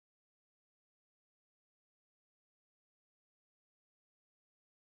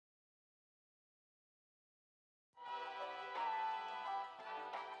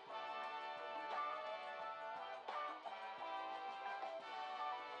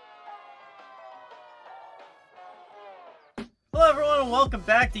Hello everyone and welcome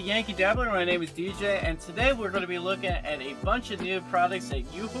back to Yankeedabbler. My name is DJ and today we're going to be looking at a bunch of new products that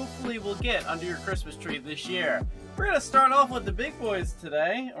you hopefully will get under your Christmas tree this year. We're going to start off with the big boys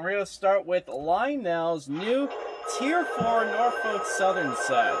today, and we're going to start with Lionel's new Tier 4 Norfolk Southern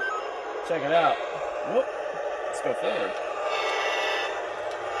set. Check it out. Whoop. Let's go forward.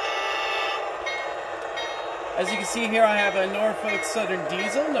 As you can see here, I have a Norfolk Southern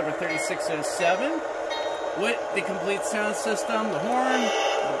Diesel, number 3607. With the complete sound system, the horn,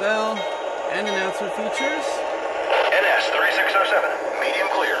 the bell, and announcement features. NS 3607, medium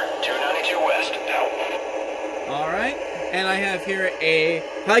clear, 292 west, out. Alright, and I have here a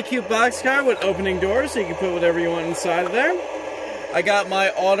high cube boxcar with opening doors, so you can put whatever you want inside of there. I got my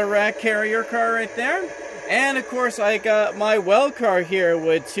auto rack carrier car right there. And of course, I got my well car here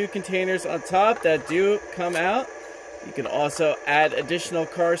with two containers on top that do come out. You can also add additional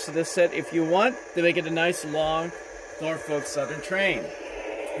cars to this set if you want to make it a nice long Norfolk Southern train.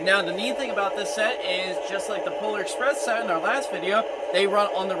 Now the neat thing about this set is just like the Polar Express set in our last video, they run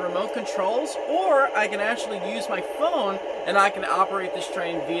on the remote controls, or I can actually use my phone and I can operate this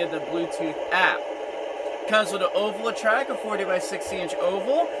train via the Bluetooth app. Comes with an oval track, a 40 by 60 inch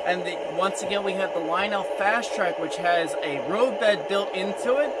oval, and once again we have the Lionel Fast Track, which has a road bed built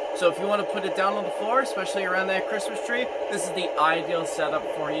into it. So if you want to put it down on the floor, especially around that Christmas tree, this is the ideal setup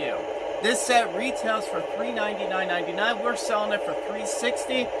for you. This set retails for $399.99. We're selling it for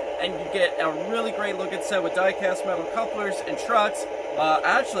 $360, and you get a really great looking set with die-cast metal couplers and trucks.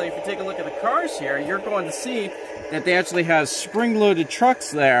 Actually, if you take a look at the cars here, you're going to see that they actually have spring-loaded trucks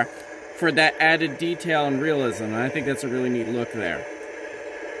there for that added detail and realism, and I think that's a really neat look there.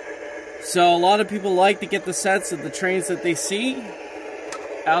 So a lot of people like to get the sets of the trains that they see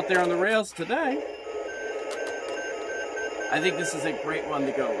out there on the rails today. I think this is a great one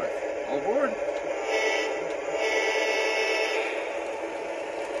to go with. All aboard. NS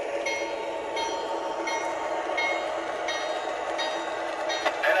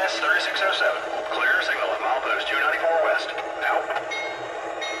 3607, clear signal at milepost 294 west, out.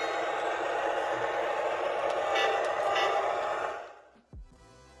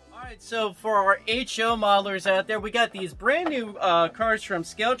 So for our HO modelers out there, we got these brand new cars from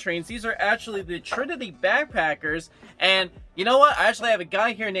Scaletrains. These are actually the Trinity backpackers, and you know what? I actually have a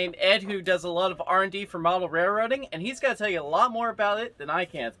guy here named Ed who does a lot of R&D for model railroading, and he's got to tell you a lot more about it than I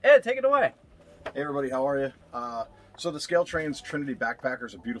can. Ed, take it away. Hey everybody, how are you? So the Scaletrains Trinity backpacker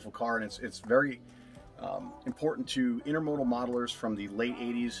is a beautiful car, and it's very important to intermodal modelers from the late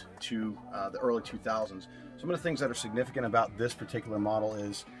 80s to the early 2000s. Some of the things that are significant about this particular model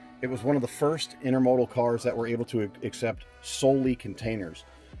is it was one of the first intermodal cars that were able to accept solely containers.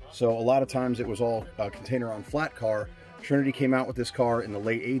 So a lot of times it was all container on flat car. Trinity came out with this car in the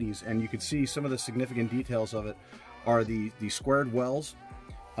late 80s, and you could see some of the significant details of it are the squared wells,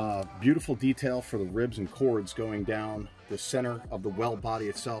 beautiful detail for the ribs and cords going down the center of the well body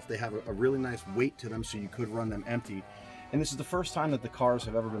itself. They have a really nice weight to them, so you could run them empty. And this is the first time that the cars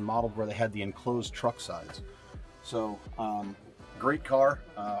have ever been modeled where they had the enclosed truck sides. So great car.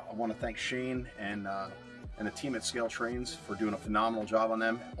 I want to thank Shane and the team at Scaletrains for doing a phenomenal job on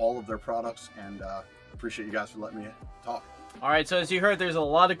them, all of their products, and appreciate you guys for letting me talk. Alright, so as you heard, there's a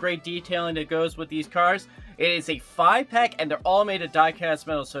lot of great detailing that goes with these cars. It is a 5-pack, and they're all made of die-cast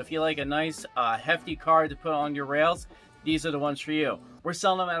metal, so if you like a nice, hefty car to put on your rails, these are the ones for you. We're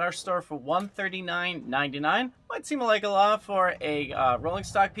selling them at our store for $139.99. Might seem like a lot for a rolling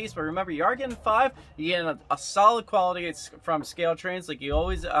stock piece, but remember, you are getting 5. You're getting a solid quality from Scaletrains like you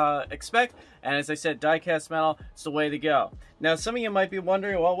always expect. And as I said, die-cast metal is the way to go. Now, some of you might be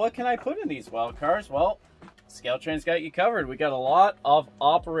wondering, well, what can I put in these well cars? Well, Scaletrains got you covered. We got a lot of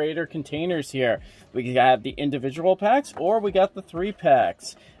operator containers here. We have the individual packs, or we got the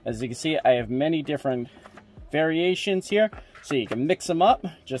 3-packs. As you can see, I have many different variations here, so you can mix them up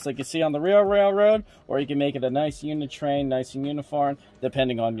just like you see on the railroad, or you can make it a nice unit train, nice and uniform,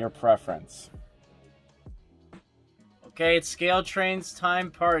 depending on your preference. Okay, it's Scaletrains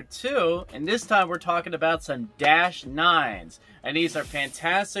time part 2, and this time we're talking about some Dash 9s, and these are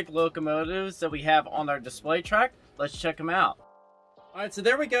fantastic locomotives that we have on our display track. Let's check them out. Alright, so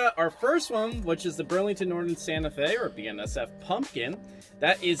there we got our first one, which is the Burlington Northern Santa Fe, or BNSF Pumpkin.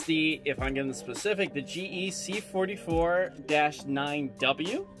 That is the, if I'm getting specific, the GE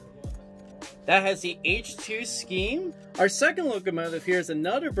C44-9W. That has the H2 scheme. Our second locomotive here is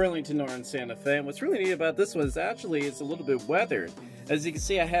another Burlington Northern Santa Fe, and what's really neat about this one is actually it's a little bit weathered. As you can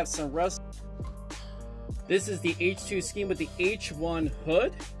see, I have some rust. This is the H2 scheme with the H1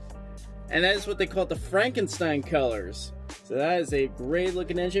 hood, and that is what they call the Frankenstein colors. So that is a great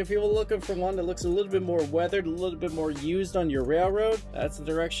looking engine. If you're looking for one that looks a little bit more weathered, a little bit more used on your railroad, that's the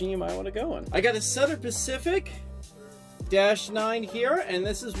direction you might want to go in. I got a Southern Pacific Dash 9 here, and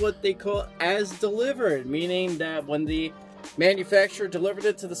this is what they call as delivered, meaning that when the manufacturer delivered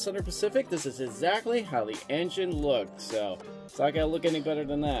it to the Southern Pacific, this is exactly how the engine looked. So it's not gonna look any better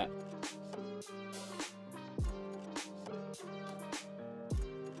than that.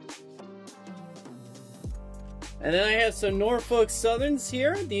 And then I have some Norfolk Southerns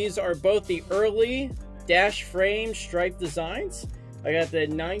here. These are both the early dash frame stripe designs. I got the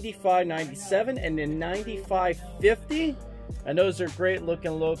 9597 and the 9550, and those are great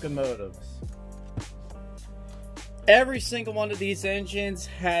looking locomotives. Every single one of these engines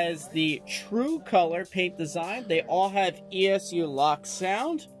has the true color paint design. They all have ESU lock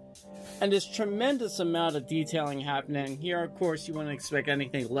sound, and there's tremendous amount of detailing happening here. Of course, you wouldn't expect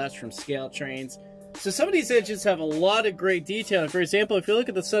anything less from Scaletrains. So some of these engines have a lot of great detailing. For example, if you look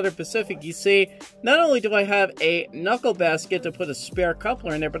at the Southern Pacific, you see not only do I have a knuckle basket to put a spare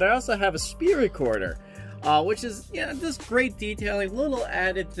coupler in there, but I also have a speed recorder, which is, you know, just great detailing, little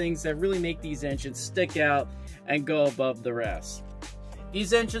added things that really make these engines stick out and go above the rest.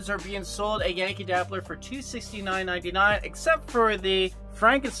 These engines are being sold at Yankeedabbler for $269.99, except for the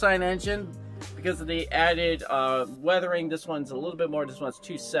Frankenstein engine. Because of the added weathering, this one's a little bit more. This one's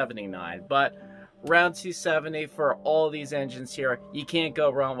 $279, but around $270 for all these engines here. You can't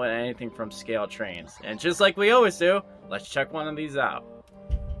go wrong with anything from Scaletrains. And just like we always do, let's check one of these out.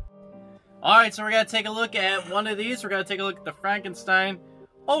 Alright, so we're going to take a look at one of these. We're going to take a look at the Frankenstein.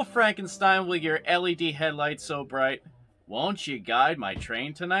 Oh, Frankenstein, with your LED headlights so bright, won't you guide my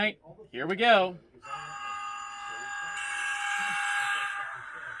train tonight? Here we go.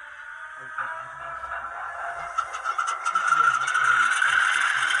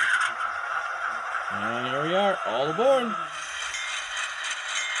 And here we are, all aboard.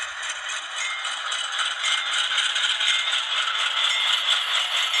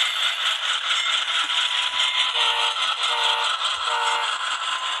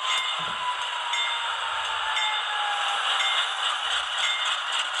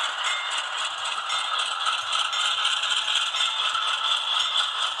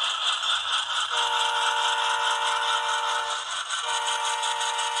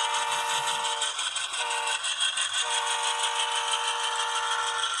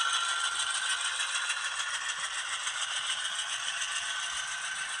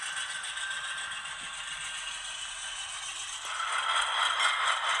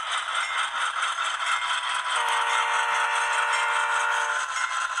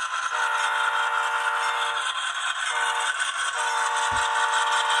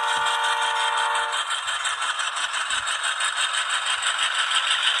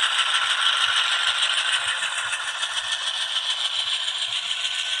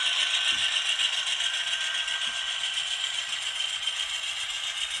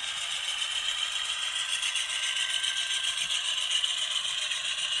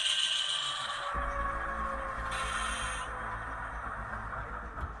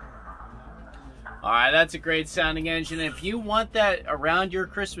 Alright, that's a great sounding engine. If you want that around your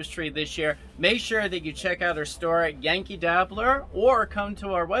Christmas tree this year, make sure that you check out our store at Yankeedabbler or come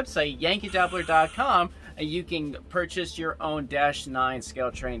to our website, Yankeedabbler.com, and you can purchase your own Dash 9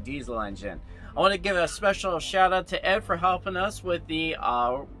 Scaletrain diesel engine. I want to give a special shout out to Ed for helping us with the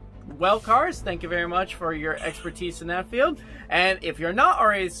well cars. Thank you very much for your expertise in that field. And if you're not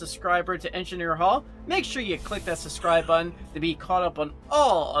already a subscriber to Engineer Hall, make sure you click that subscribe button to be caught up on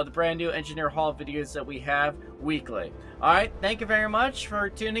all of the brand new Engineer Hall videos that we have weekly. Alright, thank you very much for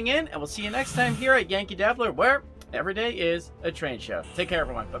tuning in, and we'll see you next time here at Yankeedabbler, where every day is a train show. Take care,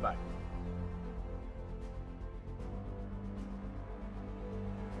 everyone. Bye-bye.